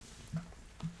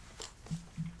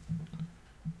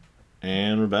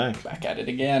And we're back. Back at it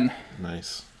again.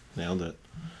 Nice. Nailed it.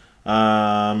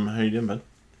 How you doing, bud?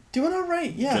 Doing all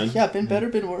right. Yeah. Good? Yeah, been better,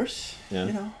 been worse. Yeah.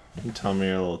 You know. You tell me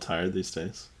you're a little tired these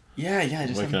days. Yeah, I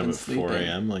just Waking haven't up been at sleeping. 4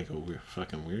 a.m. like a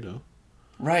fucking weirdo.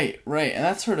 Right. And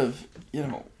that's sort of,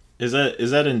 Is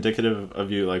that indicative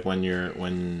of you, like when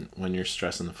you're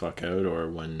stressing the fuck out, or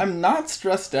when? I'm not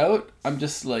stressed out. I'm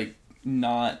just like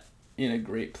not in a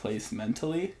great place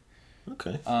mentally.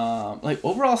 Okay. Like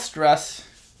overall stress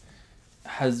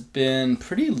has been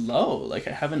pretty low. Like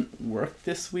I haven't worked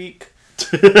this week.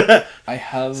 I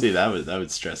have. See, that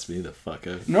would stress me the fuck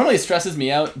out. Normally it stresses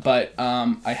me out, but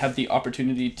I have the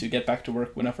opportunity to get back to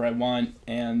work whenever I want,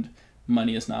 and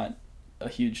money is not a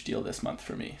huge deal this month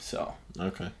for me. So.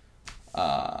 Okay.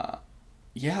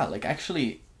 Yeah, like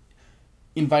actually,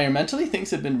 environmentally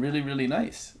things have been really, really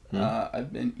nice.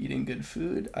 I've been eating good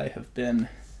food. I have been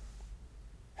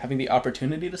having the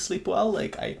opportunity to sleep well.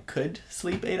 Like I could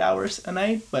sleep 8 hours a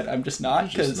night, but I'm just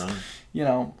not because, I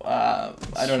don't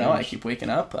know. I keep waking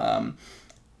up.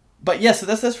 But yeah, so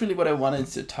that's really what I wanted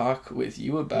to talk with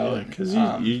you about. Yeah, because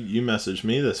you messaged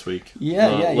me this week.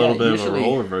 Yeah, a little bit usually, of a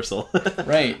role reversal.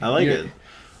 Right. I like it.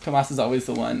 Tomas is always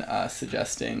the one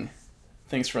suggesting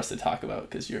things for us to talk about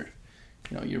because you're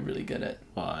really good at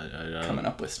coming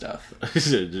up with stuff.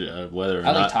 Whether or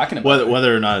I like not, talking about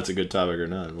whether or not it's a good topic or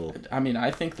not. Well, I mean, I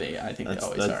think they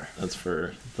always are. That's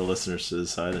for the listeners to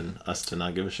decide and us to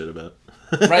not give a shit about.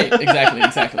 Right. Exactly.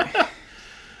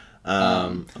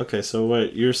 Okay, so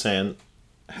what you're saying,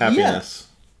 happiness.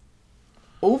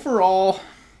 Yeah. Overall,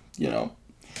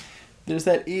 there's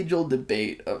that age-old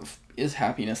debate of, is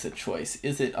happiness a choice?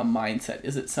 Is it a mindset?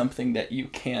 Is it something that you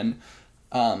can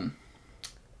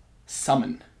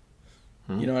summon?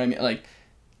 You know what I mean? Like,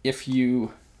 if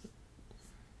you...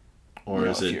 Or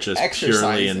is it just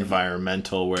purely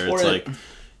environmental where it's like,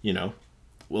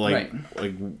 right.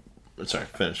 like... Sorry,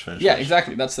 finish. Yeah,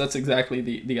 exactly. That's exactly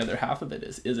the other half of it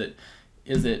is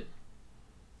it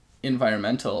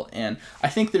environmental? And I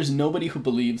think there's nobody who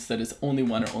believes that it's only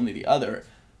one or only the other.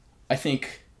 I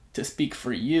think, to speak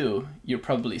for you, you're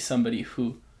probably somebody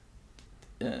who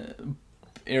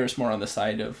errs more on the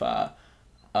side of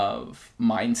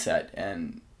mindset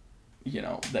and,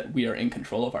 that we are in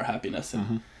control of our happiness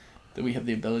and that we have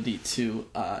the ability to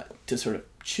sort of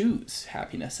choose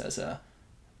happiness as a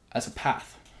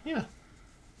path. Yeah.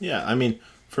 I mean,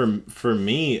 for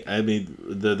me, I mean,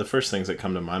 the first things that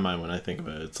come to my mind when I think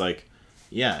about it, it's like,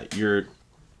 yeah, you're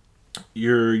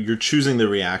choosing the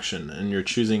reaction, and you're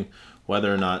choosing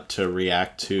whether or not to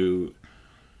react to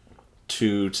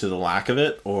the lack of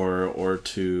it, or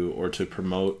to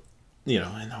promote,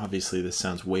 and obviously this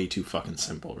sounds way too fucking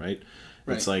simple, right?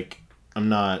 It's like I'm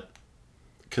not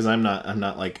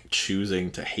like choosing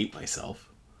to hate myself.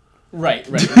 Right.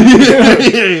 You know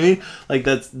what I mean? Like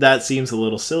that seems a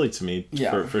little silly to me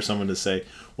for someone to say,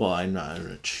 well,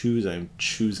 I'm choosing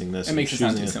this. It makes it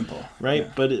sound too simple. Right?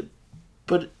 Yeah.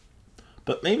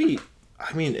 But maybe,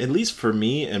 I mean, at least for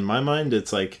me, in my mind,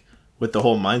 it's like with the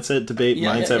whole mindset debate,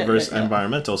 versus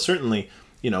environmental, certainly,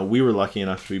 we were lucky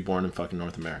enough to be born in fucking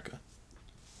North America.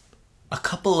 A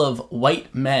couple of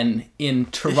white men in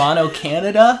Toronto,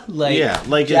 Canada?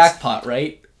 Like jackpot,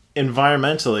 right?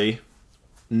 Environmentally,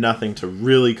 nothing to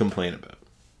really complain about.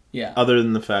 Yeah. Other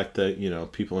than the fact that,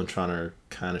 people in Toronto are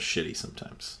kind of shitty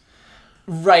sometimes.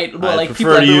 Right. Well, I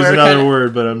prefer to use another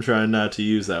word, but I'm trying not to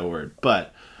use that word.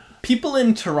 But people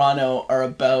in Toronto are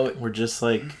about... We're just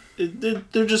like...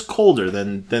 They're just colder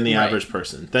than the average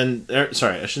person.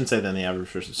 Sorry, I shouldn't say than the average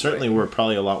person. Certainly we're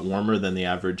probably a lot warmer than the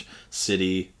average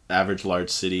large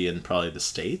city in probably the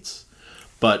States.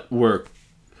 But we're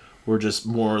just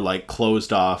more like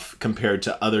closed off compared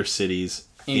to other cities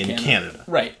in Canada.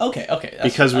 Right. Okay.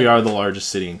 Because we are the largest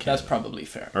city in Canada. That's probably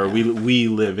fair. Or we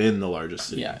live in the largest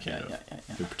city in Canada. Yeah.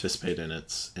 We participate in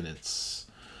its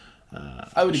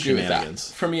I would agree with that.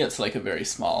 For me, it's like a very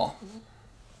small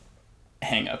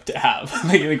hang up to have,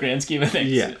 like in the grand scheme of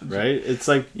things. Yeah, right? It's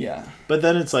like... Yeah. But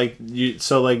then it's like...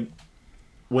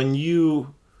 when you're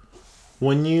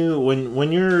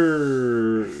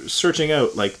searching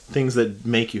out like things that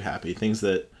make you happy, things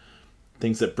that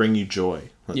bring you joy,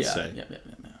 let's say. Yeah.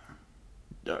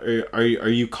 Are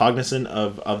you cognizant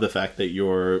of the fact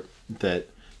that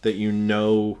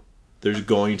there's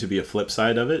going to be a flip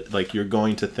side of it? Like you're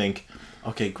going to think,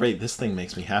 okay, great, this thing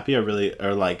makes me happy.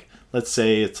 Or like, let's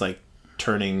say it's like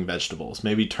turning vegetables.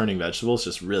 Maybe turning vegetables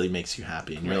just really makes you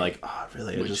happy, and you're like, oh,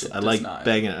 really? I like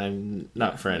begging. I'm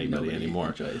not for anybody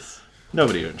anymore.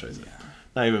 Nobody enjoys it. Yeah.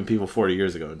 Not even people 40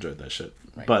 years ago enjoyed that shit.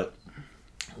 Right. But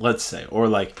let's say, or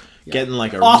like getting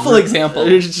like a awful example.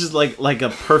 It's just like a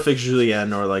perfect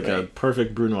julienne or like a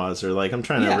perfect brunoise, or like I'm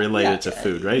trying to relate it to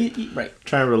food, right? Right.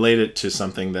 Trying to relate it to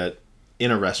something that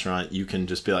in a restaurant you can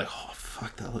just be like, oh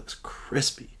fuck, that looks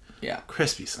crispy. Yeah.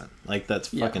 Crispy, son. Like that's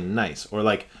fucking nice. Or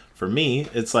like for me,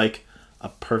 it's like a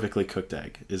perfectly cooked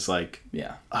egg is like,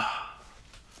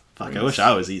 fuck, I wish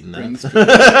I was eating that.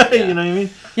 You know what I mean?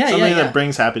 Yeah, something that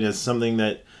brings happiness, something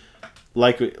that,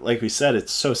 like we said,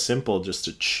 it's so simple just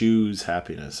to choose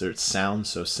happiness, or it sounds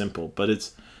so simple, but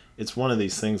it's one of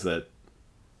these things that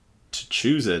to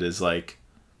choose it is like,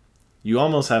 you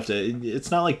almost have to, it's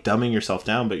not like dumbing yourself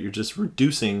down, but you're just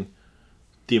reducing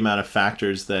the amount of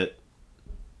factors that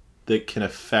can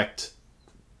affect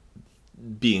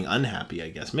being unhappy, I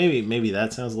guess. Maybe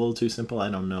that sounds a little too simple, I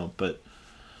don't know, but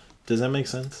does that make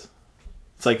sense?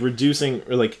 It's like reducing,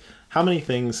 or like, how many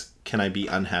things can I be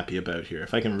unhappy about here?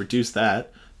 If I can reduce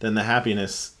that, then the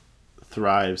happiness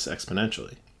thrives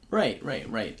exponentially. Right.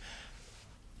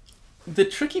 The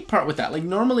tricky part with that, like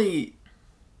normally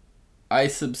I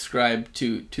subscribe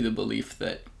to the belief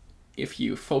that if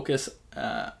you focus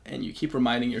and you keep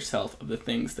reminding yourself of the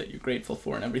things that you're grateful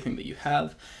for and everything that you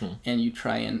have, and you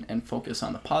try and focus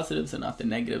on the positives and not the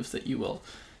negatives, that you will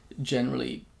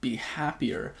generally be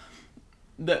happier.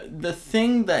 The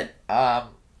thing that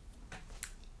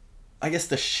I guess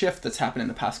the shift that's happened in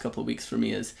the past couple of weeks for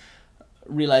me is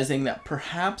realizing that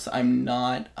perhaps I'm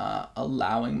not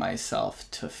allowing myself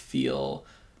to feel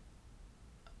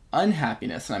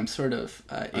unhappiness, and I'm sort of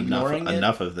ignoring it.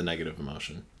 Enough of the negative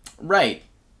emotion. Right.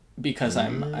 Because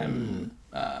I'm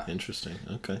interesting.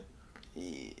 Okay.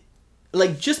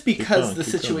 Like, just because the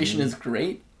situation is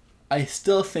great, I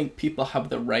still think people have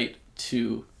the right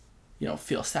to,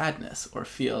 feel sadness or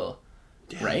feel,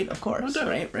 right? Of course. No,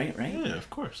 right. Yeah, of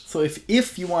course. So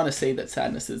if you want to say that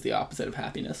sadness is the opposite of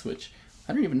happiness, which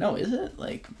I don't even know, is it?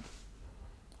 Like,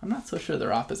 I'm not so sure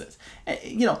they're opposites. I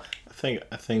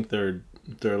think they're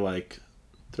like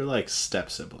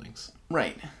step siblings.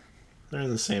 Right. They're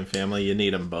in the same family. You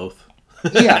need them both.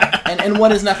 Yeah, and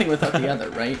one is nothing without the other,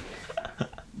 right?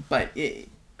 But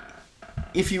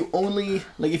if you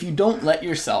don't let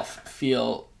yourself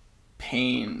feel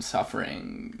pain,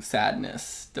 suffering,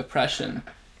 sadness, depression,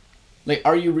 like,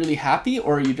 are you really happy,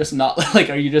 or are you just not? Like,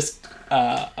 are you just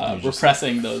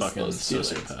repressing those feelings?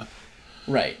 Sociopath.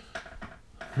 Right.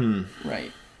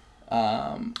 Right.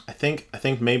 I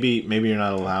think maybe you're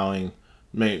not allowing,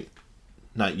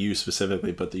 not you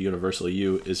specifically, but the universal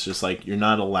you is just like, you're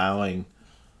not allowing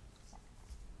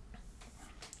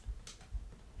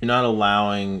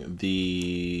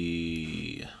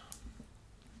the,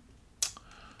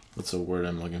 what's the word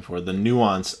I'm looking for? The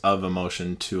nuance of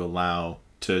emotion to allow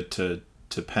to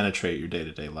penetrate your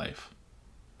day-to-day life.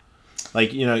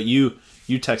 Like, you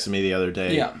texted me the other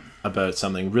day about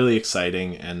something really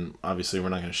exciting, and obviously we're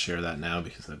not going to share that now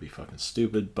because that'd be fucking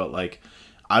stupid, but like,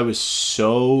 I was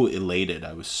so elated.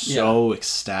 I was so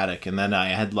ecstatic. And then I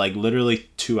had like literally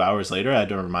 2 hours later, I had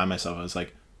to remind myself, I was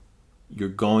like, you're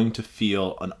going to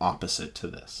feel an opposite to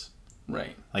this.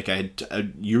 Right. Like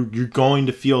you're going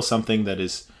to feel something that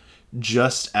is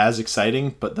just as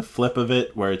exciting, but the flip of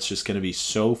it, where it's just going to be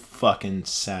so fucking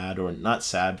sad, or not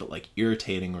sad, but like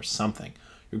irritating or something.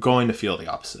 You're going to feel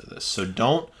the opposite of this. So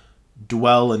don't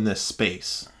dwell in this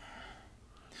space.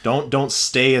 Don't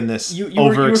stay in this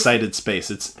overexcited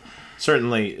space. It's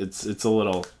certainly it's a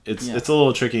little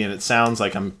tricky, and it sounds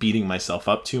like I'm beating myself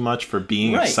up too much for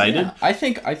being excited. Yeah. I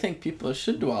think people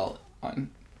should dwell on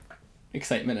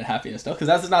excitement and happiness, though, because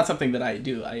that's not something that I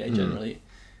do. I generally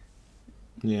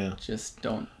just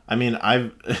don't. I mean,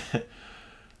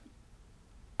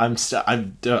 I'm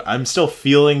still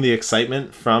feeling the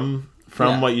excitement from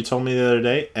what you told me the other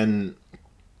day, and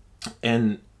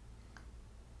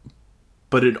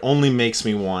but it only makes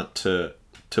me want to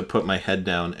put my head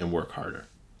down and work harder.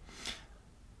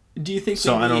 Do you think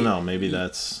so? I don't know. Maybe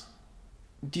that's.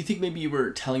 Do you think maybe you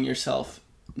were telling yourself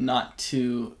not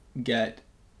to get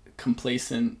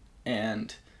complacent,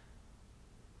 and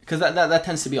because that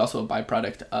tends to be also a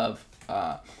byproduct of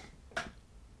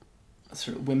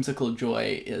sort of whimsical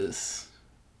joy is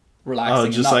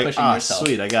relaxing and not pushing yourself.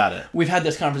 Sweet, I got it. We've had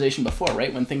this conversation before,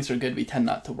 right? When things are good, we tend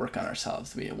not to work on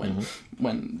ourselves.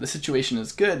 When the situation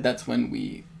is good, that's when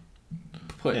we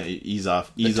put ease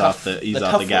off the gas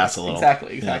a little.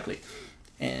 Exactly.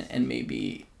 Yeah. And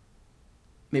maybe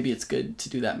it's good to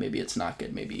do that. Maybe it's not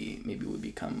good. Maybe we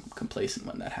become complacent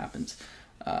when that happens.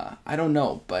 I don't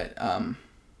know, but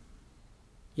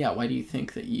why do you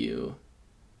think that you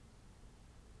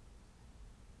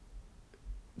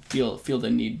feel the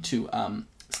need to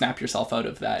snap yourself out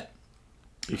of that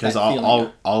Because that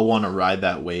feeling. I'll want to ride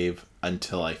that wave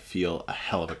until I feel a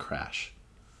hell of a crash.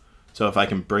 So if I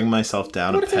can bring myself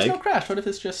down What a if there's peg, no crash? What if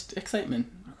it's just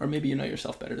excitement? Or maybe you know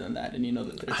yourself better than that, and you know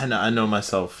that there's... I know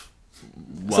myself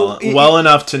So well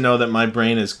enough to know that my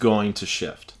brain is going to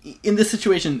shift. In this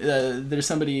situation, there's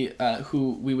somebody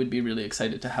who we would be really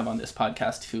excited to have on this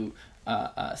podcast who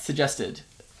suggested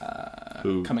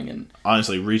Who coming in.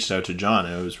 honestly reached out to John,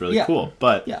 and it was really Yeah. cool.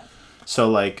 But Yeah. so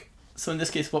like, So in this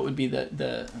case, what would be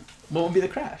the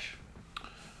crash?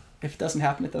 If it doesn't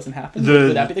happen, it doesn't happen. The-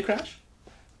 Would that be the crash?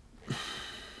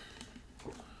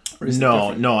 Or is it no,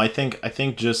 different? no. I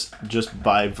think just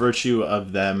by virtue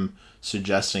of them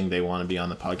suggesting they want to be on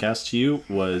the podcast to you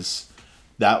was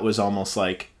almost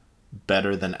like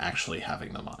better than actually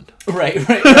having them on. Right. You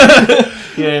know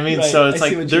what I mean? Right, So it's I see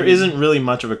like what you there mean. isn't really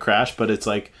much of a crash, but it's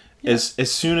like Yeah.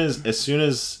 as soon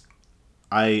as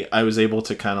I was able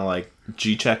to kind of like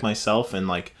G-check myself and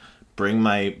like bring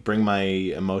my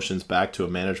emotions back to a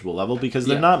manageable level, because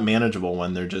they're Yeah. not manageable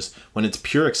when it's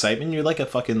pure excitement. You're like a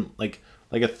fucking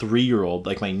like a 3-year-old,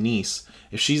 like my niece.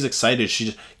 If she's excited,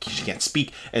 she can't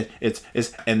speak, and it's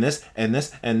and this and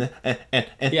this and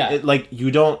Yeah. like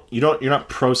you're not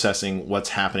processing what's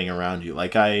happening around you.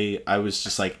 Like I was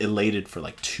just like elated for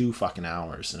like 2 fucking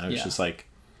hours, and I was Yeah. just like,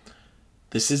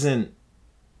 this isn't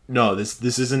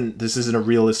a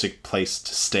realistic place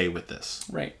to stay with this.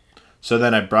 Right. So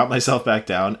then I brought myself back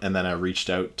down, and then I reached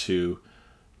out to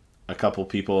a couple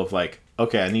people of like,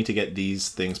 okay, I need to get these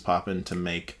things popping to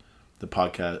make the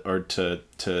podcast, or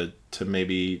to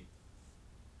maybe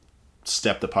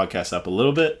step the podcast up a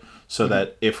little bit, so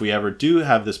that if we ever do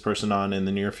have this person on in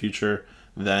the near future,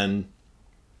 then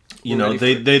you We're know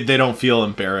ready they don't feel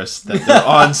embarrassed that they're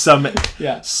on some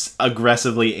Yeah.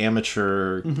 aggressively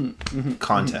amateur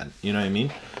content. You know what I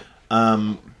mean?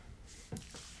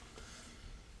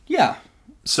 Yeah.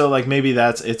 So like maybe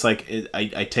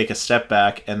I take a step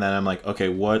back, and then I'm like, okay,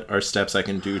 what are steps I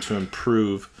can do to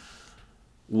improve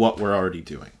what we're already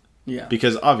doing? Yeah.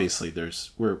 Because obviously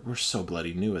we're so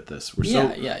bloody new at this. We're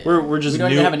Yeah. we're just We don't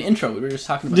new. even have an intro. We were just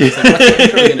talking about this. Like, what's the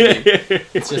intro going to be?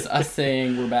 It's just us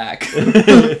saying we're back.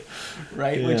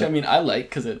 Right? Which, Yeah. I mean, I like,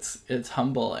 because it's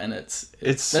humble, and It's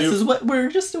this is what we're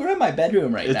in my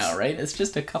bedroom right now, right? It's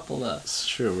just a couple of... It's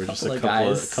true. We're just a couple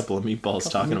of guys, couple of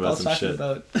meatballs talking about some shit.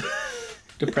 About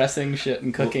depressing shit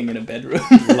and cooking in a bedroom.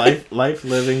 life,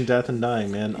 living, death, and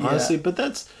dying, man. Yeah. Honestly,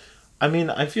 but I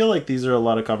mean, I feel like these are a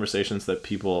lot of conversations that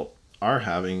people are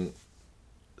having.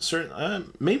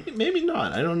 Maybe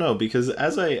not. I don't know, because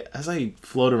as I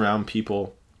float around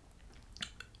people,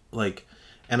 like,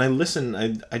 and I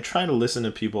try to listen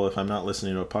to people if I'm not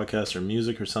listening to a podcast or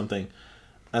music or something.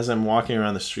 As I'm walking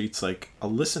around the streets, like,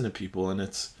 I'll listen to people, and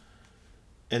it's,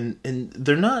 and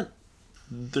they're not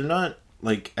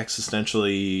like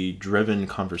existentially driven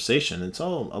conversation. It's a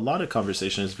lot of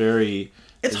conversation is very...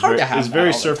 It's hard to have It's that very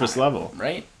all the surface time, level.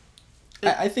 right?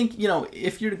 I think,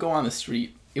 if you're to go on the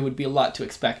street, it would be a lot to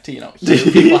expect to, hear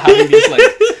people having these, like,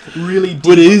 really deep...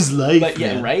 What is life, But,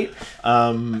 yeah, man? right?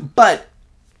 But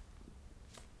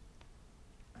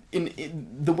in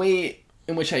the way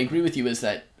in which I agree with you is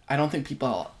that I don't think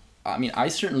people... I mean, I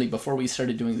certainly, before we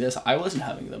started doing this, I wasn't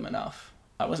having them enough.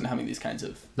 I wasn't having these kinds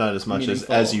of... Not as much as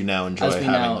meaningful- you now enjoy as we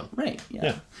having now- them. Right, yeah.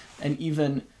 Yeah. And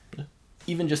even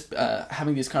just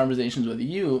having these conversations with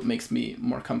you makes me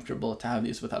more comfortable to have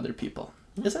these with other people.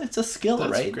 It's a skill,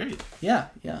 That's right? great. Yeah.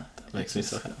 Makes me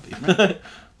so happy.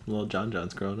 Little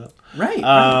John's growing up. Right.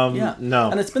 Yeah.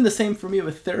 No. And it's been the same for me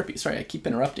with therapy. Sorry, I keep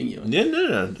interrupting you. Yeah,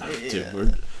 no.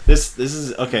 Dude, this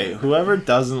is... Okay, whoever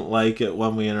doesn't like it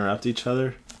when we interrupt each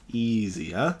other,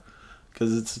 easy, huh?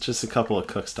 Because it's just a couple of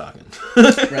cooks talking.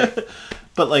 Right.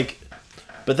 But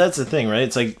that's the thing, right?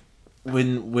 It's like,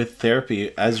 with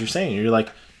therapy, as you're saying, you're like,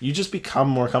 you just become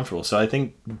more comfortable. So I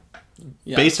think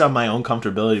Yeah. based on my own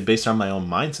comfortability, based on my own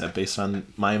mindset, based on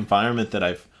my environment that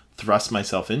I've thrust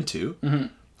myself into,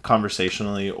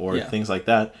 conversationally or things like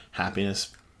that,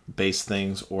 happiness-based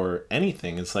things or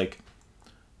anything, it's like,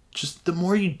 just the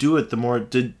more you do it, the more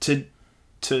to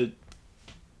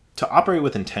operate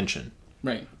with intention.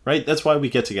 Right. Right? That's why we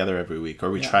get together every week, or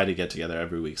we Yeah. try to get together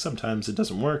every week. Sometimes it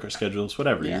doesn't work, our schedules,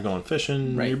 whatever. Yeah. You're going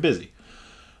fishing, Right. you're busy.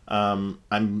 I'm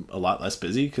a lot less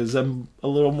busy because I'm a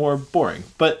little more boring.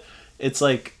 But it's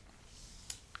like,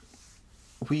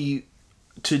 to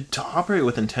operate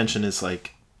with intention is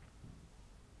like,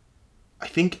 I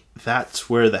think that's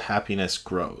where the happiness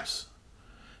grows.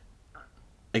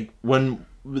 Like, when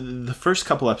the first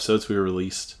couple episodes we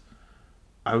released,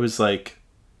 I was like,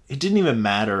 it didn't even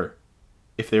matter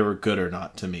if they were good or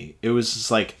not to me. It was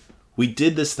just like, we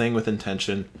did this thing with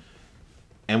intention,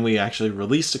 and we actually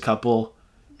released a couple,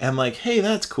 and like, hey,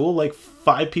 that's cool. Like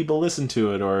 5 people listen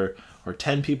to it, or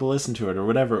 10 people listen to it, or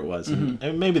whatever it was. And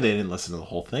maybe they didn't listen to the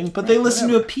whole thing, but they listened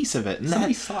to a piece of it. And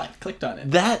somebody saw it, clicked on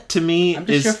it. That to me I'm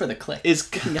just here for the click. Is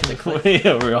looking at the click.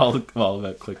 Yeah, we're all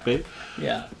about clickbait.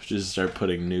 Yeah. Just start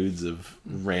putting nudes of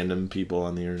random people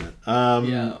on the internet.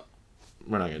 Yeah.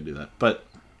 We're not gonna do that, but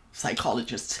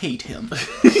psychologists hate him.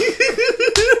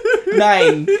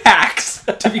 9 hacks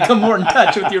to become more in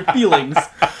touch with your feelings.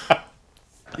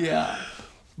 Yeah.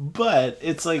 But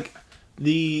it's like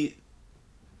if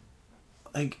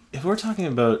we're talking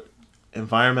about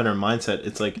environment or mindset,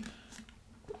 it's like,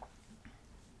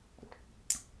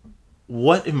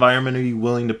 what environment are you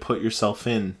willing to put yourself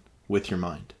in with your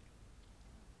mind?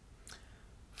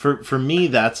 For me,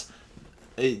 that's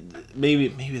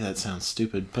maybe that sounds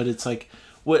stupid, but it's like,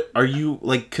 what are you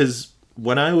like? Because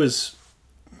when I was,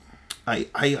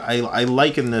 I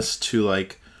liken this to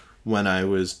like when I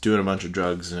was doing a bunch of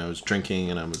drugs and I was drinking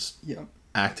and I was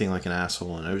acting like an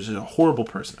asshole and I was a horrible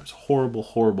person. I was a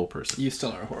horrible person. You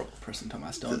still are a horrible person,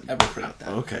 Tomas. Don't ever forget that.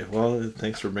 Okay, well,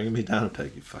 thanks for bringing me down a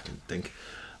peg, you fucking dink.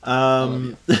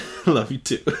 Love you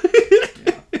too.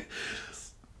 Yeah.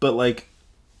 But like,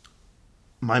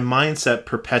 my mindset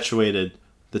perpetuated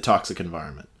the toxic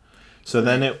environment. So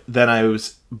then I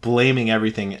was blaming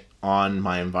everything on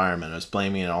my environment. I was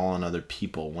blaming it all on other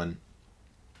people when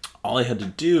all I had to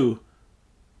do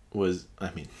was,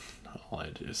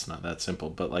 it's not that simple,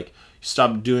 but like, you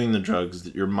stop doing the drugs,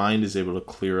 your mind is able to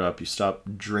clear up, you stop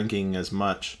drinking as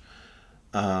much,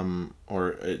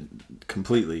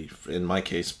 completely in my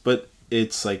case, but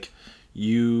it's like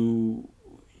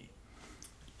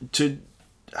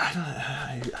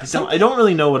I don't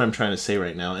really know what I'm trying to say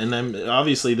right now, and I'm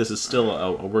obviously this is still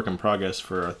a work in progress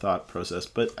for our thought process.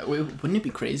 But wouldn't it be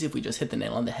crazy if we just hit the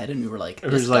nail on the head and we were like,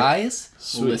 guys,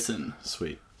 listen,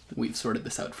 sweet, we've sorted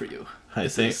this out for you. I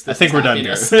think we're done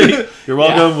here. You're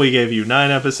welcome. Yeah. We gave you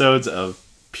 9 episodes of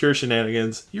pure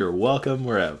shenanigans. You're welcome.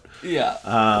 We're out. Yeah.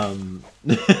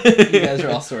 You guys are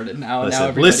all sorted now. Now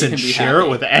everybody can be share happy.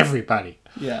 It with everybody.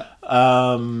 Yeah.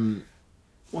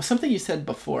 Well, something you said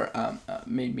before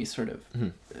made me sort of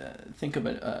think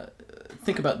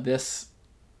about this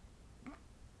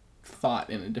thought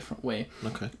in a different way.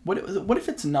 Okay. What if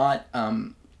it's not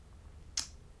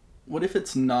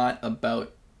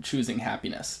about choosing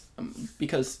happiness?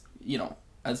 Because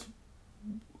as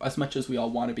much as we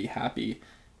all want to be happy,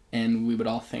 and we would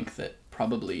all think that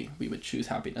probably we would choose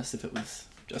happiness if it was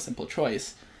just a simple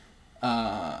choice,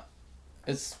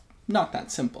 it's not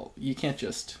that simple. You can't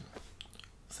just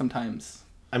sometimes...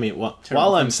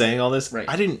 while I'm saying all this, right.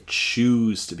 I didn't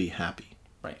choose to be happy.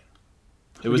 Right.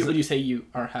 Would you say you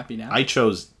are happy now? I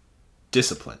chose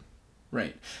discipline.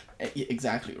 Right.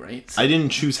 Exactly, right? So, I didn't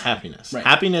choose happiness. Right.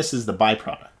 Happiness is the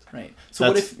byproduct. Right. So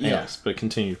what if... Yes, but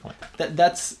continue your point.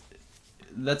 That's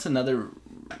another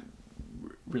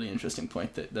really interesting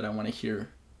point that I want to hear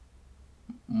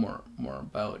more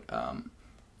about.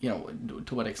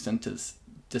 To what extent does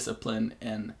discipline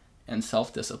and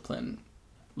self-discipline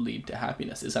lead to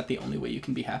happiness? Is that the only way you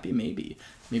can be happy? Maybe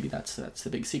that's the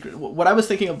big secret. What I was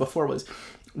thinking of before was,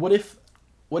 what if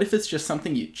it's just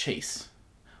something you chase?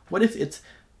 What if it's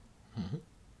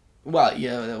well,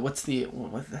 yeah, what's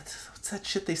that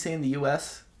shit they say in the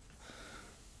US?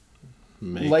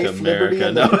 Make Life, America,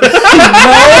 liberty, no. No,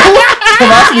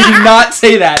 Tomas, we do not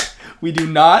say that. We do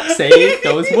not say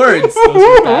those words. Those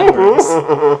are bad words.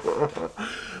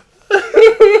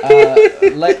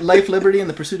 Life, liberty, and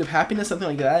the pursuit of happiness, something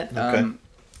like that. Okay.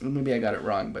 Maybe I got it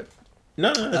wrong, but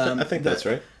No, I think that's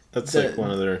right. That's like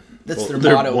one of their... That's their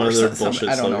motto. One of their some, bullshit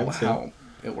I don't know slogans, how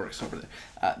it works over there.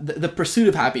 The pursuit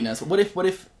of happiness. What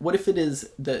if it is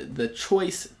the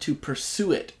choice to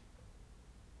pursue it?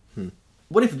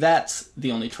 What if that's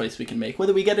the only choice we can make?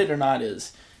 Whether we get it or not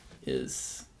is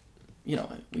we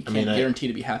can't guarantee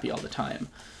to be happy all the time.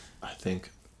 I think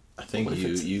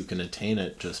you can attain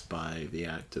it just by the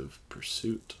act of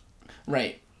pursuit.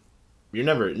 Right.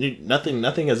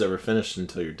 Nothing has ever finished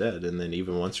until you're dead, and then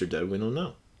even once you're dead, we don't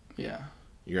know. Yeah.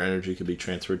 Your energy could be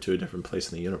transferred to a different place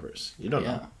in the universe. You don't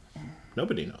know.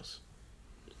 Nobody knows.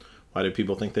 Why do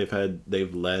people think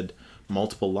they've led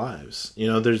multiple lives?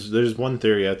 There's one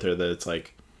theory out there that it's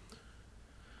like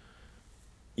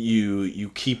you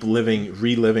keep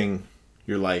reliving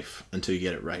your life until you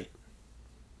get it right.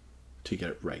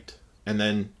 And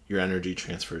then your energy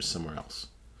transfers somewhere else.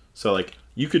 So like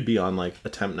you could be on like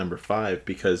attempt number 5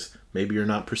 because maybe you're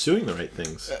not pursuing the right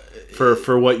things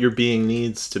for what your being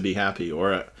needs to be happy,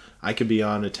 or I could be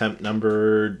on attempt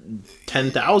number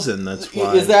 10,000. That's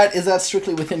why. Is that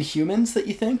strictly within humans that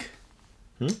you think?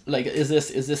 Like, is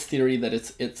this theory that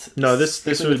it's No, this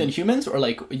strictly would within humans, or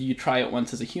like you try it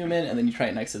once as a human, and then you try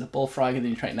it next as a bullfrog, and then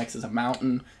you try it next as a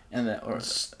mountain, and then or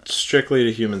strictly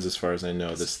to humans, as far as I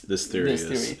know. This theory This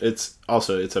is. theory.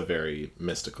 It's a very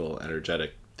mystical,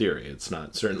 energetic theory. It's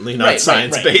certainly not Right,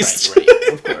 science based. right,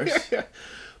 of course.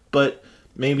 But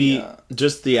maybe Yeah.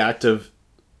 just the act of,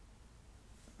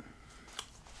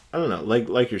 I don't know,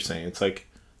 like you're saying, it's like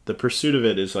the pursuit of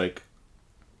it is like,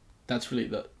 That's really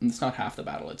it's not half the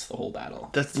battle; it's the whole battle.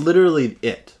 that's literally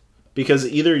it. Because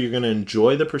either you're going to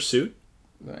enjoy the pursuit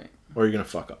Right. or you're going to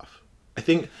fuck off. I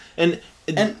think, and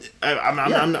I'm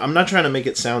yeah. I'm not trying to make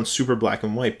it sound super black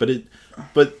and white,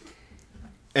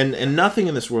 and nothing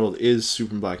in this world is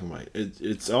super black and white.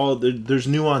 It's all there's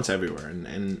nuance everywhere,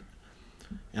 and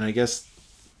I guess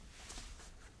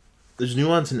there's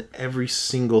nuance in every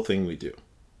single thing we do.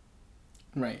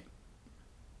 Right.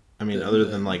 I mean, other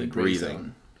than the like gray breathing.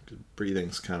 zone.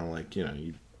 Breathing's kind of like,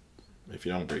 if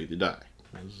you don't breathe, you die.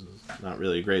 There's not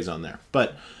really a gray zone there,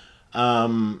 but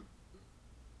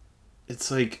it's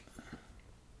like,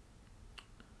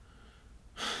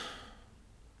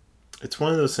 it's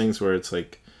one of those things where it's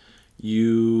like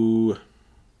I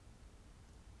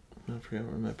forgot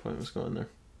where my point was going there.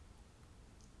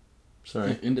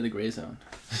 Sorry. Into the gray zone.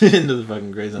 Into the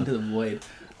fucking gray zone. Into the void.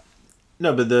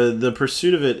 No, but the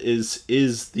pursuit of it is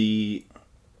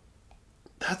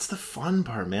that's the fun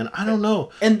part, man. I don't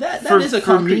know. And that For- is a for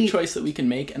concrete me- choice that we can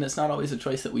make, and it's not always a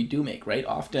choice that we do make, right?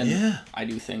 Often Yeah. I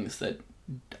do things that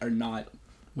are not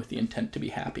with the intent to be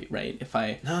happy, right? If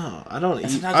I No, I don't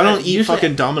It's eat. not I don't that- eat usually-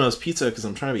 fucking Domino's pizza because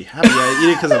I'm trying to be happy. I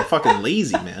eat it because I'm fucking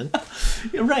lazy, man.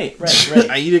 right.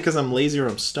 I eat it because I'm lazy or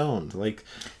I'm stoned. Like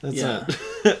that's Yeah.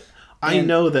 not. I And-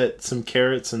 know that some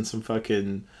carrots and some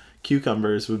fucking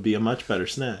cucumbers would be a much better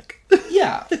snack.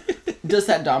 Yeah. Does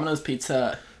that Domino's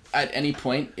pizza at any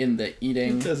point in the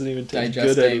eating It doesn't even taste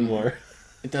digesting, good anymore.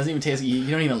 It doesn't even taste. You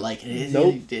don't even like it.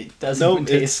 Nope. It doesn't Nope, even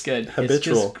taste it's good. habitual. It's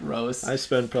just gross. I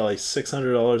spent probably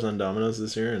 $600 on Domino's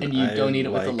this year, and you I don't eat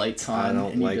it with the like- lights I on,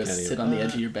 don't and you like just any sit of on the that.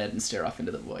 edge of your bed and stare off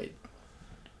into the void.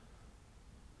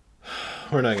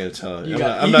 We're not going to tell you. You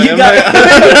got- I'm you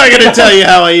not going to tell you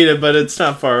how I eat it, but it's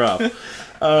not far off.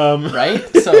 Right?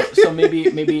 So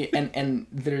maybe and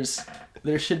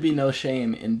there should be no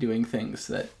shame in doing things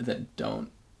that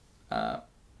don't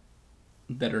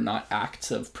that are not acts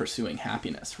of pursuing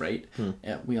happiness, right?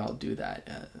 Yeah, we all do that.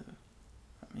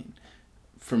 I mean,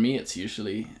 for me, it's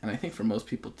usually, and I think for most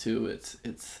people too,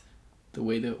 it's the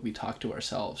way that we talk to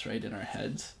ourselves, right, in our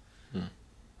heads.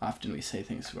 Often we say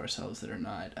things to ourselves that are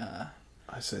not.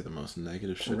 I say the most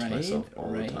negative shit to Right, myself all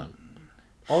right. the time.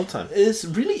 All the time. It's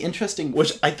really interesting.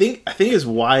 Which I think is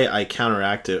why I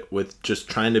counteract it with just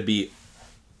trying to be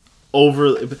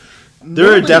over. There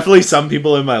are Nobody- definitely some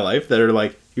people in my life that are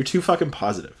like, "You're too fucking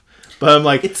positive," but I'm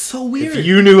like, It's so weird. if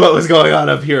you knew what was going on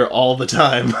up here all the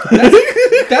time.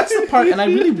 That's the part, and I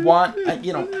really want,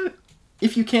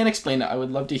 if you can explain it, I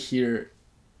would love to hear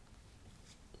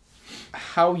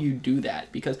how you do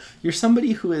that, because you're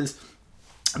somebody who is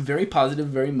very positive,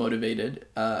 very motivated,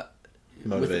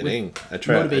 Motivating.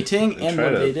 motivating and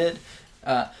motivated.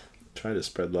 Try to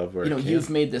spread love where I can. You've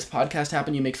made this podcast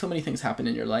happen. You make so many things happen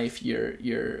in your life.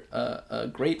 You're a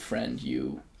great friend.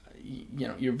 You're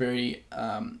very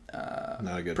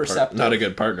not a good perceptive. not a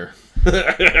good partner.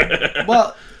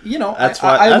 Well, That's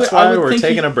I why would we're think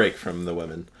taking a break from the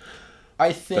women.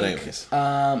 I think. anyways.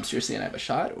 So you're saying I have a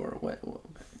shot, or what?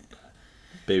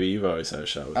 Baby, you've always had a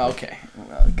shot with me. Okay,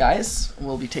 well, guys,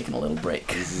 we'll be taking a little break.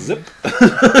 Zip.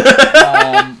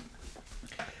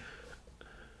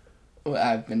 Well,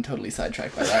 I've been totally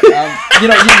sidetracked by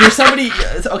that. You're somebody.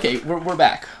 Okay, we're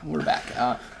back. We're back.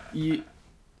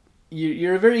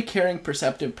 You're a very caring,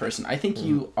 perceptive person. I think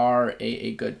you are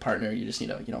a good partner. You just need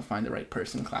to find the right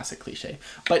person. Classic cliche.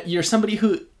 But you're somebody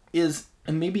who is,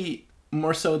 and maybe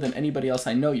more so than anybody else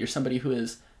I know, you're somebody who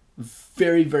is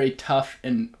very, very tough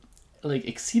and like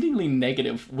exceedingly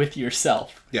negative with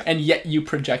yourself. Yeah. And yet you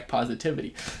project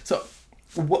positivity. So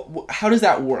how does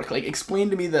that work? Like, explain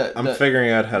to me I'm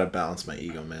figuring out how to balance my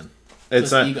ego, man.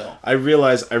 It's ego. I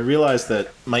realize that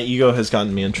my ego has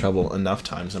gotten me in trouble enough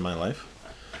times in my life,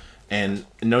 and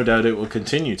no doubt it will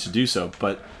continue to do so.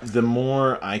 But the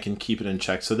more I can keep it in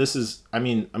check, so this is,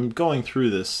 I'm going through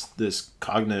this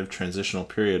cognitive transitional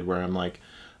period where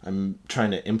I'm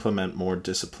trying to implement more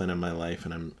discipline in my life,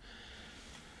 and I'm,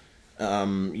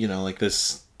 like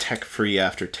this tech-free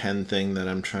after 10 thing that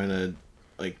I'm trying to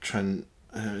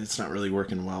it's not really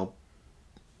working well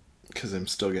because I'm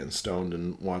still getting stoned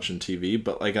and watching TV,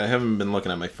 but I haven't been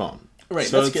looking at my phone. Right,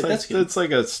 So that's it's good. like, That's good. it's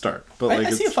like a start, but like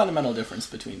I see a it's, fundamental difference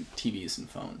between TVs and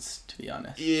phones, to be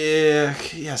honest. yeah,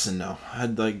 yes and no.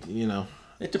 I'd like,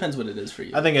 It depends what it is for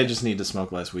you. I think I just need to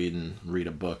smoke less weed and read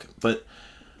a book, but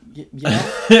Yeah.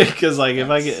 because like if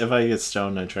I get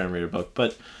stoned, I try and read a book,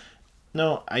 but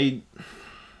no,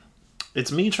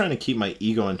 it's me trying to keep my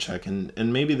ego in check,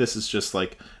 and maybe this is just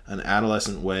like an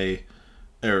adolescent way,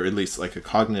 or at least like a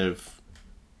cognitively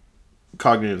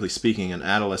speaking, an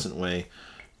adolescent way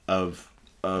of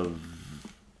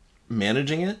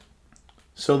managing it.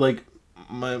 So like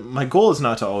my goal is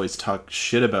not to always talk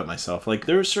shit about myself. Like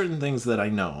there are certain things that I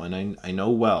know and I know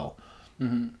well,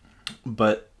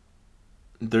 but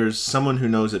there's someone who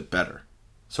knows it better.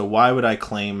 So why would I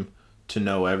claim to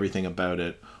know everything about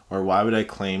it, or why would I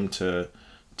claim to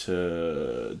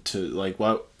like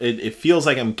what it feels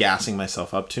like I'm gassing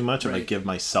myself up too much, and I give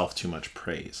myself too much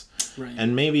praise. Right.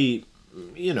 And maybe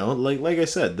like I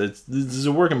said, this is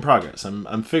a work in progress.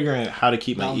 I'm figuring out how to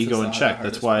keep my ego in check.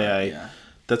 That's why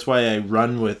I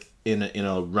run in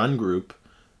a run group,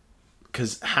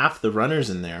 because half the runners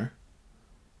in there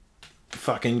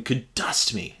fucking could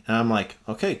dust me, and I'm like,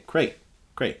 okay, great,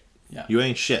 Yeah. you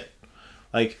ain't shit.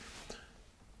 Like,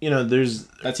 there's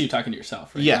That's you talking to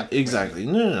yourself, right? yeah, exactly.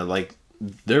 No, like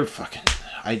they're fucking.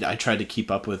 I tried to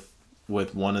keep up with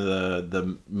one of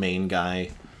the main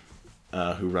guy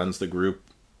who runs the group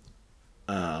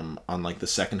on like the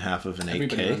second half of an 8K.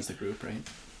 Everybody runs the group, right?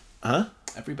 Huh?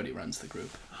 Everybody runs the group.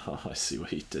 Oh, I see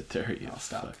what you did there. You I'll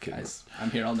stop, fucking... guys. I'm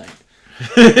here all night.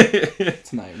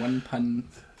 It's my one pun.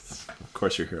 Of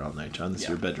course you're here all night, John. This is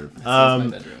your bedroom. This is my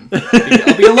bedroom.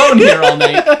 I'll be alone here all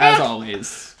night, as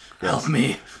always. Help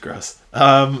me. Gross.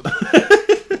 No,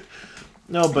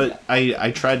 but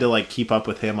I tried to like keep up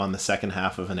with him on the second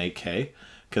half of an 8K,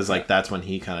 because like that's when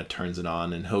he kind of turns it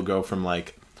on, and he'll go from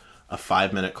like a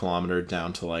 5-minute kilometer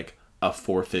down to like a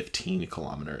 4:15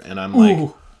 kilometer, and I'm like,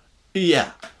 Ooh.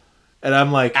 yeah, and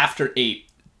I'm like After 8.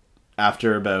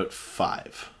 after about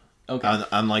 5. Okay.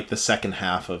 On like the second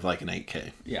half of like an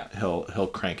 8K. Yeah. He'll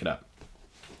crank it up.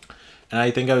 And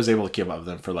I think I was able to keep up with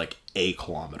him for like a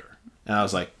kilometer. And I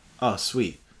was like, oh,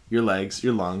 sweet. Your legs,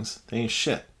 your lungs, they ain't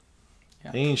shit.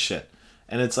 Yeah. They ain't shit.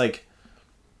 And it's like,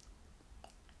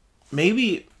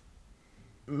 maybe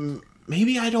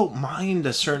I don't mind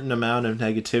a certain amount of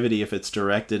negativity if it's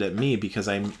directed at me, because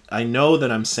I know that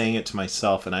I'm saying it to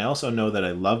myself, and I also know that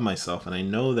I love myself, and I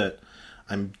know that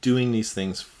I'm doing these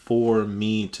things for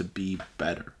me to be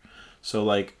better. So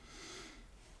like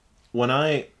when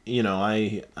I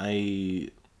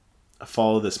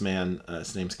follow this man,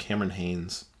 his name's Cameron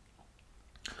Haynes.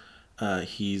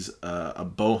 He's a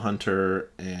bow hunter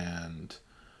and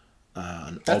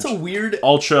That's a weird...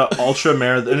 ultra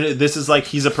marathon. This is like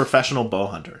he's a professional bow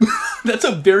hunter. That's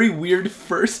a very weird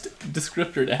first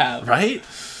descriptor to have. Right?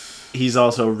 He's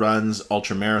also runs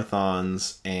ultra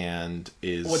marathons and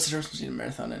is... What's the difference between a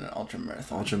marathon and an ultra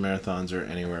marathon? Ultra marathons are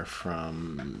anywhere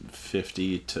from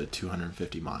 50 to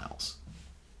 250 miles.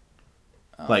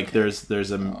 Like there's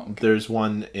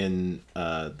one in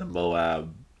the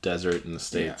Moab Desert in the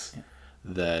States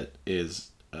that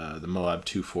is the Moab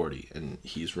 240, and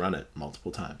he's run it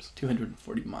multiple times.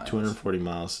 240 miles. 240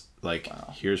 miles. Like,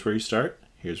 here's where you start,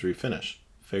 here's where you finish.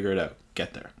 Figure it out.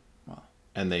 Get there. Wow.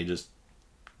 And they just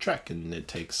trek, and it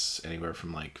takes anywhere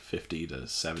from like 50 to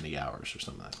 70 hours or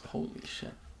something like that. Holy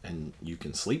shit. And you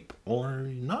can sleep or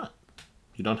not.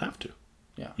 You don't have to.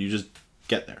 Yeah. You just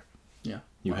get there. Yeah.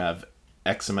 You have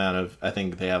X amount of, I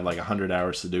think they have like 100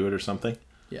 hours to do it or something.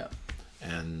 Yeah.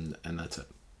 And that's it.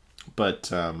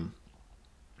 But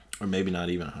or maybe not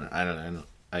even 100.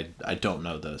 I don't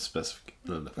know the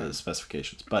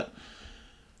specifications, but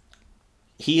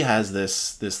he has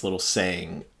this little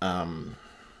saying,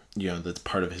 that's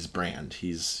part of his brand.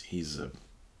 He's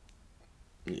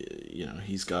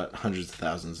got hundreds of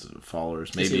thousands of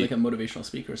followers. Maybe Is he like a motivational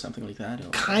speaker or something like that? Or...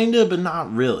 Kinda, but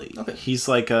not really. Okay. He's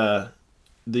like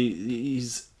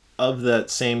he's of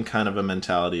that same kind of a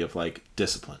mentality of like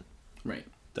discipline. Right.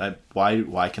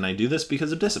 Why can I do this?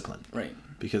 Because of discipline. Right.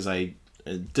 Because I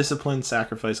discipline,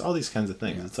 sacrifice, all these kinds of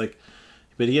things. Yeah. It's like,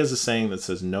 but he has a saying that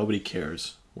says, "Nobody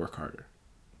cares. Work harder."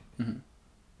 Mm-hmm.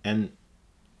 And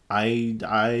I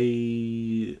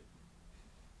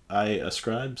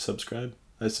subscribe to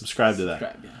that. Subscribe,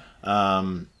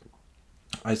 yeah.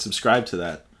 I subscribe to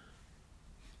that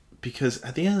because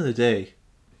at the end of the day,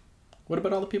 What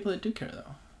about all the people that do care,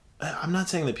 though? I'm not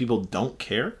saying that people don't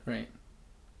care. Right.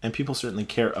 And people certainly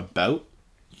care about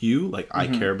you. Like, I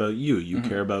care about you. You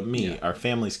care about me. Yeah. Our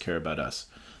families care about us.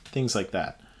 Things like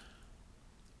that.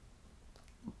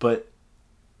 But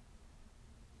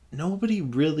nobody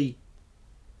really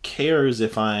cares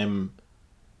if I'm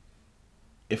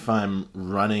if I'm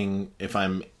running, if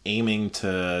I'm aiming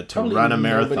to Probably run a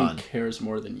marathon. Nobody cares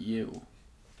more than you.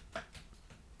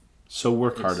 So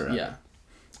work harder at it. Yeah.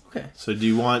 Okay. So do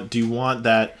you want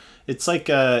that? It's like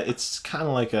it's kind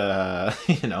of like a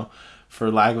for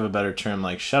lack of a better term,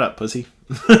 like shut up, pussy,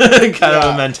 kind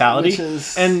of a mentality. Which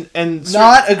is and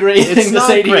not a great it's thing to not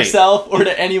say to great. yourself or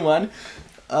to anyone.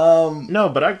 No,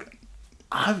 but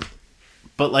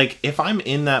but like if I'm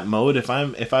in that mode, if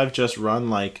I've just run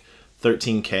like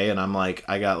 13K and I'm like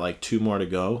I got like 2 more to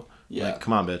go. Yeah. Like,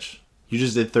 come on, bitch. You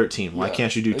just did 13. Why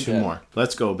can't you do 2 more?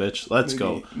 Let's go, bitch. Let's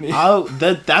go.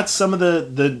 That's some of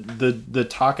the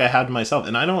talk I had to myself,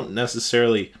 and I don't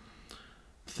necessarily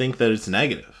think that it's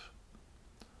negative.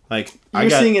 Like You're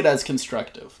seeing it as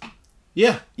constructive.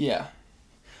 Yeah. Yeah.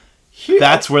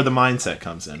 That's where the mindset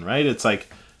comes in, right? It's like,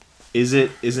 is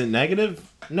it negative?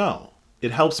 No.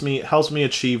 It helps me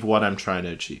achieve what I'm trying to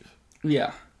achieve.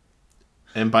 Yeah.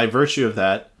 And by virtue of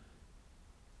that,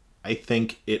 I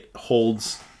think it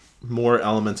holds more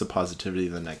elements of positivity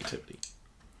than negativity.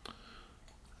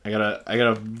 I got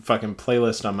a fucking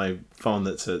playlist on my phone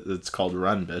that's called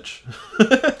Run, bitch.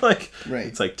 Like, right.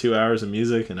 It's like 2 hours of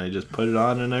music, and I just put it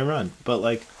on and I run. But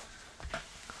like,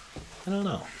 I don't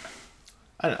know.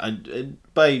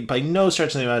 By no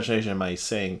stretch of the imagination am I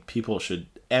saying people should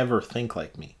ever think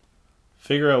like me.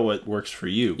 Figure out what works for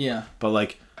you. Yeah. But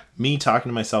like me talking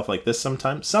to myself like this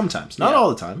sometimes, not all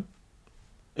the time,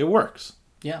 it works.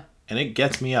 Yeah. And it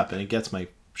gets me up, and it gets my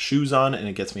shoes on, and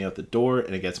it gets me out the door,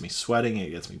 and it gets me sweating, and it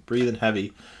gets me breathing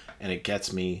heavy, and it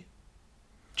gets me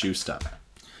juiced up.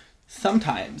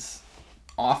 Sometimes,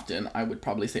 often, I would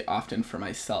probably say often for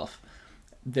myself,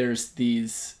 there's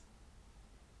these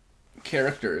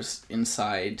characters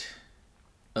inside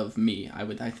of me. I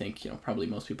think probably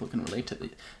most people can relate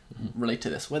to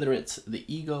this, whether it's the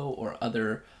ego or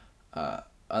other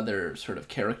sort of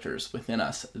characters within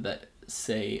us that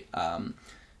say,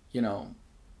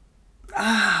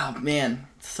 man,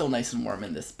 it's so nice and warm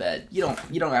in this bed. You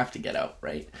don't have to get out,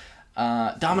 right?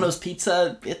 Domino's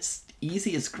Pizza, it's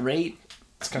easy, it's great.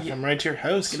 It's gonna come right to your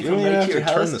house. You don't even have to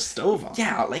turn the stove on.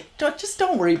 Yeah, like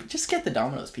don't worry. Just get the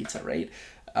Domino's Pizza, right?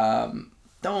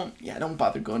 Don't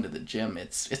bother going to the gym.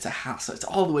 It's a hassle. It's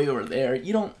all the way over there.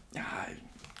 You don't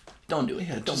do it.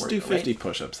 Yeah, don't just worry, do 50 right?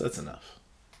 push-ups. That's enough.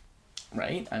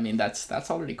 Right? I mean, that's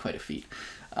already quite a feat.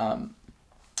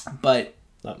 But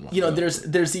Not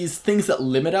there's these things that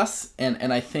limit us,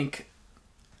 and I think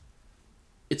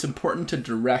it's important to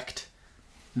direct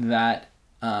that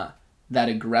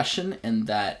aggression and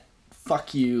that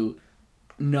fuck you.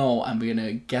 No, I'm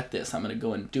gonna get this. I'm gonna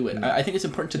go and do it. Mm-hmm. I think it's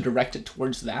important to direct it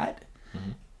towards that,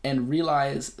 and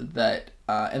realize that.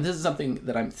 And this is something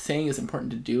that I'm saying is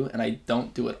important to do, and I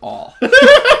don't do it all. Like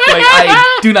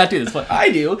I do not do this, but I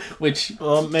do. Which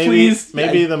but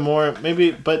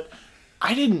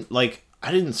I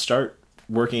didn't start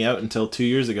working out until 2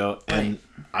 years ago, and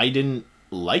I didn't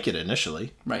like it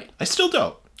initially. Right. I still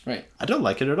don't. Right. I don't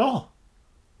like it at all.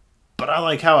 But I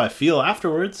like how I feel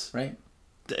afterwards. Right.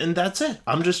 And that's it.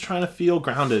 I'm just trying to feel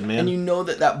grounded, man. And you know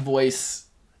that voice.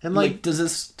 And like, does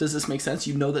this make sense?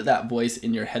 You know that voice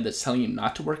in your head that's telling you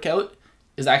not to work out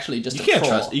is actually just you a can't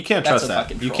troll. trust. You can't That's trust a that.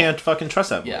 fucking You troll. can't fucking trust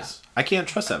that voice. Yeah. I can't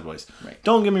trust that voice. Right.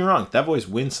 Don't get me wrong. That voice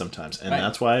wins sometimes, and Right.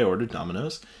 that's why I ordered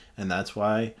Domino's, and that's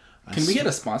why. Can we get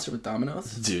a sponsor with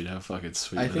Domino's? Dude, how fucking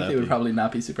sweet. I think they would probably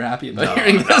not be super happy about No,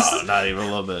 hearing this. no, not even a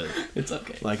little bit. It's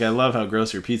okay. Like, I love how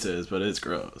gross your pizza is, but it's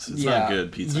gross. It's not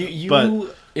good pizza. You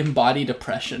but embody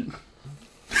depression.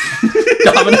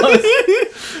 Domino's.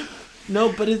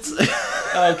 no, but it's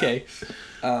Okay.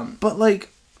 but like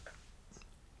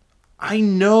I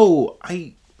know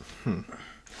I don't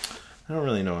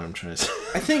really know what I'm trying to say.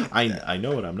 I think I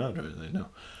know what I'm not really know.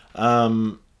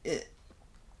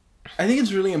 I think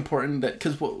it's really important that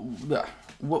because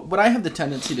what I have the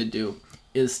tendency to do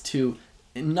is to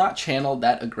not channel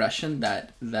that aggression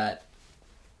that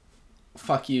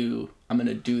fuck you, I'm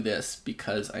gonna do this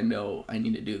because I know I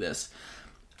need to do this.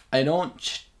 I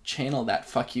don't channel that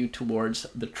fuck you towards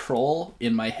the troll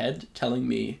in my head telling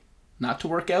me not to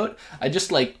work out. I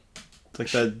just like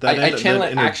it's like I channel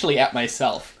it actually at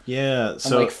myself. Yeah,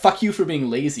 so I'm like, fuck you for being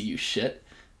lazy, you shit.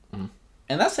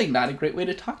 And that's like not a great way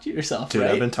to talk to yourself, dude,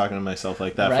 right? I've been talking to myself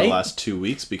like that for Right? the last 2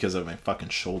 weeks because of my fucking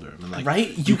shoulder. I'm like,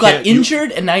 right? You got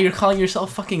injured and now you're calling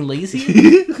yourself fucking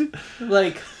lazy?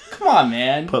 Like, come on,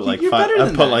 man. Put like you're I better than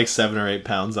put that. like 7 or 8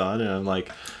 pounds on, and I'm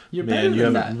like, You're man, better you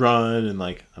than haven't that. run, and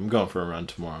like I'm going for a run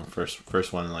tomorrow.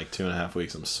 First one in like 2.5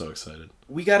 weeks. I'm so excited.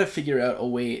 We got to figure out a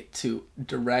way to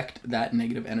direct that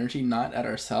negative energy not at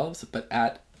ourselves, but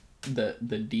at the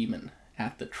demon,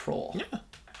 at the troll. Yeah,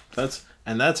 that's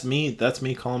And that's me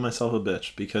calling myself a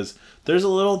bitch, because there's a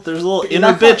little you're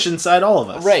inner not bitch inside all of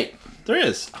us. Right. There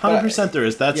is. 100% there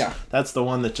is. Yeah. That's the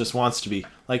one that just wants to be,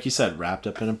 like you said, wrapped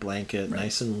up in a blanket,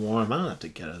 nice and warm. I don't have to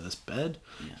get out of this bed.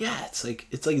 Yeah, it's like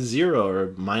 0 or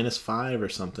 -5 or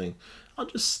something. I'll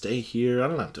just stay here. I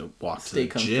don't have to walk to the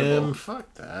gym.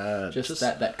 Fuck that. Just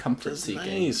that comfort just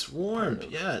seeking. nice, warm.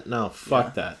 Yeah, no,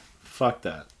 fuck that. Fuck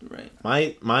that. Right.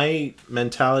 My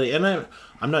mentality, and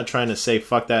I'm not trying to say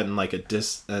fuck that in like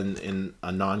in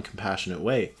a non-compassionate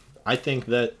way. I think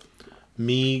that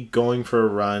me going for a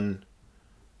run,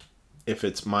 if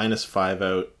it's -5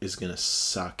 out, is gonna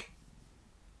suck.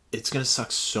 It's gonna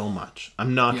suck so much.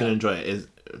 I'm not gonna enjoy it. It's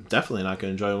definitely not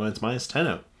gonna enjoy it when it's -10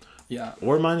 out. Yeah.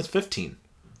 Or -15.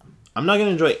 I'm not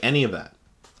gonna enjoy any of that.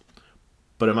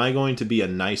 But am I going to be a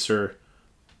nicer,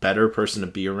 better person to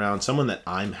be around? Someone that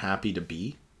I'm happy to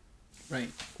be?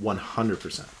 Right.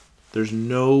 100%. There's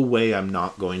no way I'm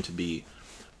not going to be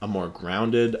a more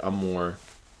grounded, a more...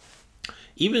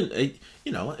 Even,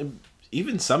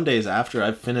 even some days after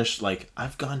I've finished, like,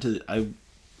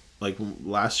 like,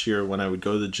 last year when I would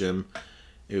go to the gym,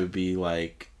 it would be,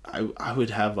 like, I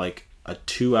would have, like, a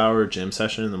 2-hour gym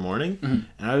session in the morning,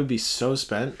 and I would be so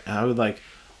spent, and I would, like...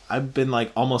 I've been,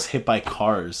 like, almost hit by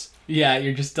cars. Yeah,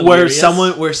 you're just delirious.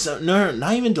 No,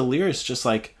 not even delirious, just,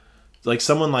 like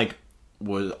someone, like,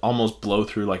 would almost blow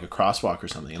through, like, a crosswalk or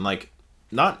something, and, like,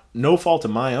 no fault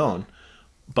of my own,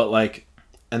 but, like...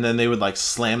 And then they would, like,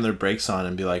 slam their brakes on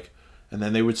and be like... And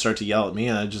then they would start to yell at me,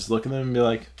 and I'd just look at them and be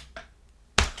like...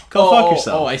 Go fuck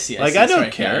yourself. Oh, I see. I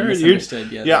don't care.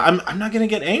 Yeah, I'm not going to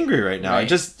get angry right now.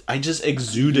 Right. I just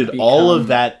exuded all of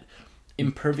that...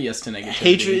 Impervious to negativity.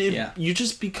 Hatred. Yeah. You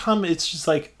just become... It's just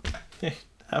like... Hey,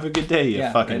 have a good day, you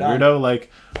fucking right weirdo. Like,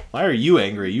 why are you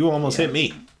angry? You almost hit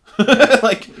me.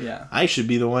 Like, I should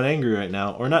be the one angry right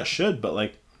now. Or not should, but,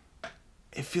 like...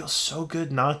 It feels so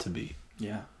good not to be.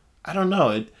 Yeah. I don't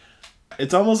know.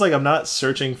 It's almost like I'm not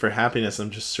searching for happiness.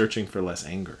 I'm just searching for less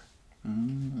anger.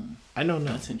 I don't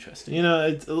know. That's interesting. You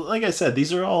know, like I said,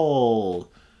 these are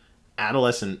all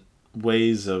adolescent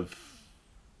ways of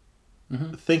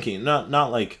thinking. Not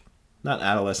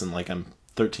adolescent like I'm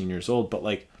 13 years old, but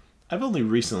like I've only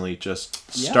recently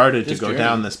just started to go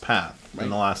down this path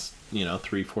in the last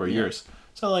 3-4 years.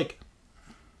 So like,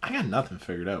 I got nothing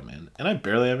figured out, man, and I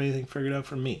barely have anything figured out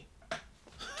for me.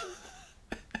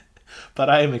 But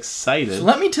I am excited. So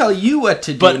let me tell you what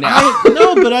to do now.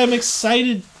 But I'm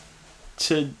excited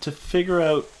to figure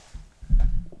out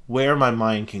where my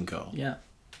mind can go. Yeah.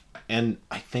 And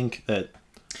I think that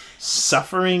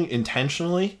suffering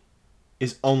intentionally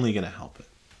is only going to help it.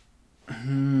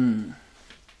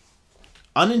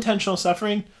 Unintentional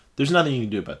suffering, there's nothing you can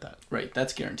do about that. Right,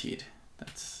 that's guaranteed.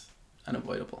 That's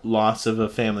unavoidable. Loss of a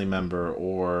family member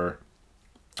or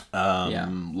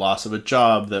loss of a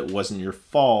job that wasn't your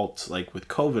fault, like with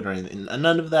COVID or anything.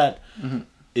 None of that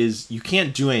is... You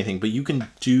can't do anything, but you can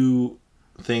do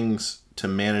things to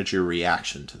manage your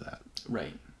reaction to that.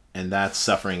 Right. And that's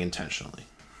suffering intentionally.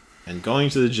 And going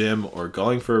to the gym or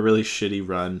going for a really shitty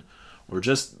run or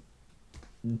just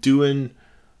doing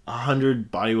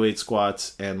 100 bodyweight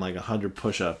squats and like 100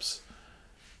 push-ups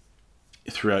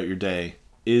throughout your day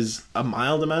is a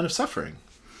mild amount of suffering.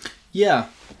 Yeah.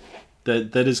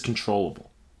 That is controllable.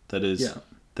 That is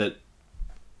that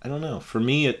I don't know. For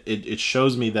me it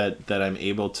shows me that I'm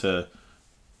able to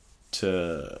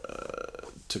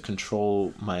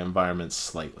control my environment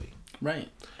slightly. Right.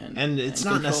 And it's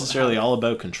not necessarily all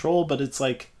about control, but it's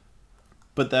like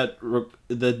that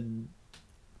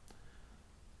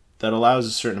allows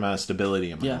a certain amount of stability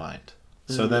in my mind.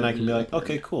 So then I can be like,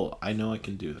 okay, cool. I know I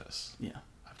can do this. Yeah.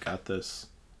 I've got this.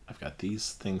 I've got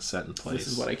these things set in place. This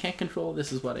is what I can't control.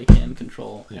 This is what I can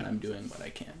control, and I'm doing what I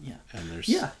can. Yeah. And there's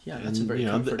that's a very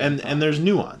comforting thought. And there's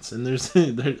nuance, and there's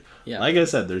like I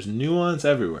said, there's nuance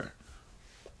everywhere.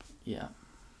 Yeah.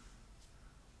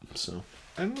 So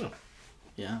I don't know.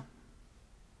 Yeah.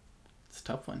 It's a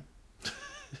tough one.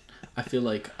 I feel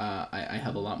like I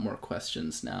have a lot more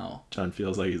questions now. John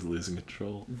feels like he's losing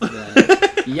control.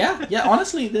 Yeah.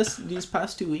 Honestly, these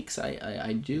past 2 weeks,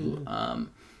 I do.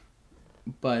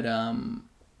 But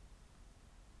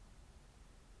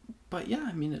yeah,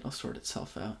 I mean, it'll sort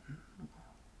itself out.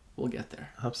 We'll get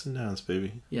there. Ups and downs,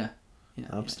 baby. Yeah.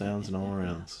 Ups, downs, and all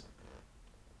arounds.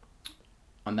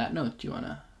 On that note, do you want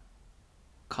to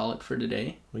call it for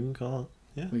today? We can call it.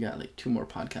 Yeah. We got like 2 more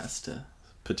podcasts to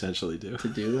potentially do.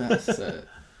 That's a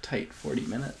tight 40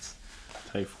 minutes.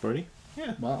 Tight 40?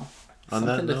 Yeah. Well,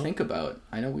 something to think about.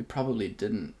 I know we probably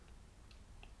didn't.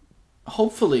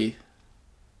 Hopefully,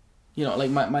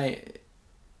 like my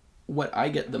what I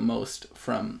get the most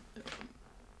from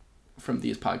from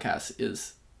these podcasts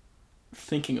is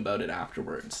thinking about it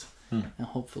afterwards. And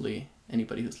hopefully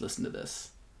anybody who's listened to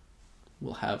this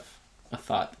will have a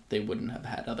thought that they wouldn't have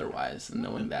had otherwise, and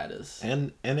knowing that is...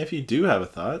 And if you do have a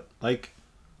thought, like,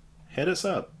 hit us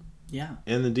up. Yeah.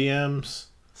 In the DMs.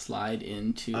 Slide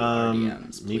into our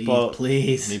DMs.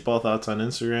 Please. Meatball Thoughts on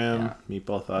Instagram. Yeah.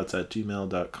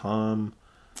 meatballthoughts@gmail.com.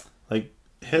 Like,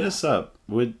 hit us up.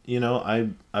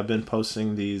 I've been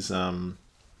posting these the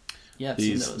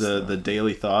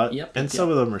daily thought. Yep. And some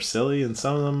of them are silly and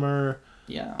some of them are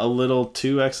a little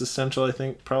too existential, I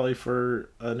think, probably for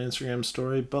an Instagram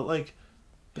story. But like,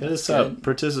 hit us up,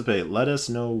 participate, let us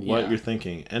know what you're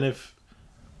thinking. And if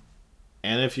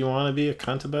you want to be a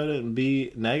cunt about it and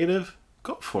be negative,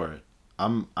 go for it.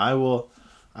 I will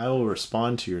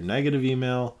respond to your negative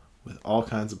email with all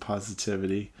kinds of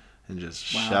positivity and just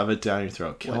shove it down your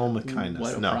throat. Kill them with kindness.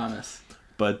 What a promise.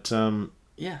 But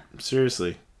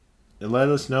seriously, let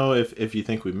us know if you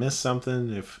think we missed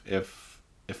something, if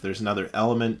there's another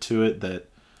element to it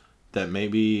that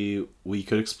maybe we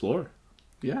could explore.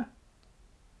 Yeah.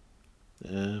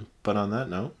 But on that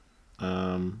note,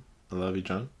 I love you,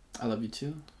 John. I love you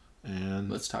too. And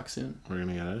let's talk soon. We're going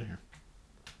to get out of here.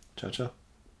 Ciao, ciao.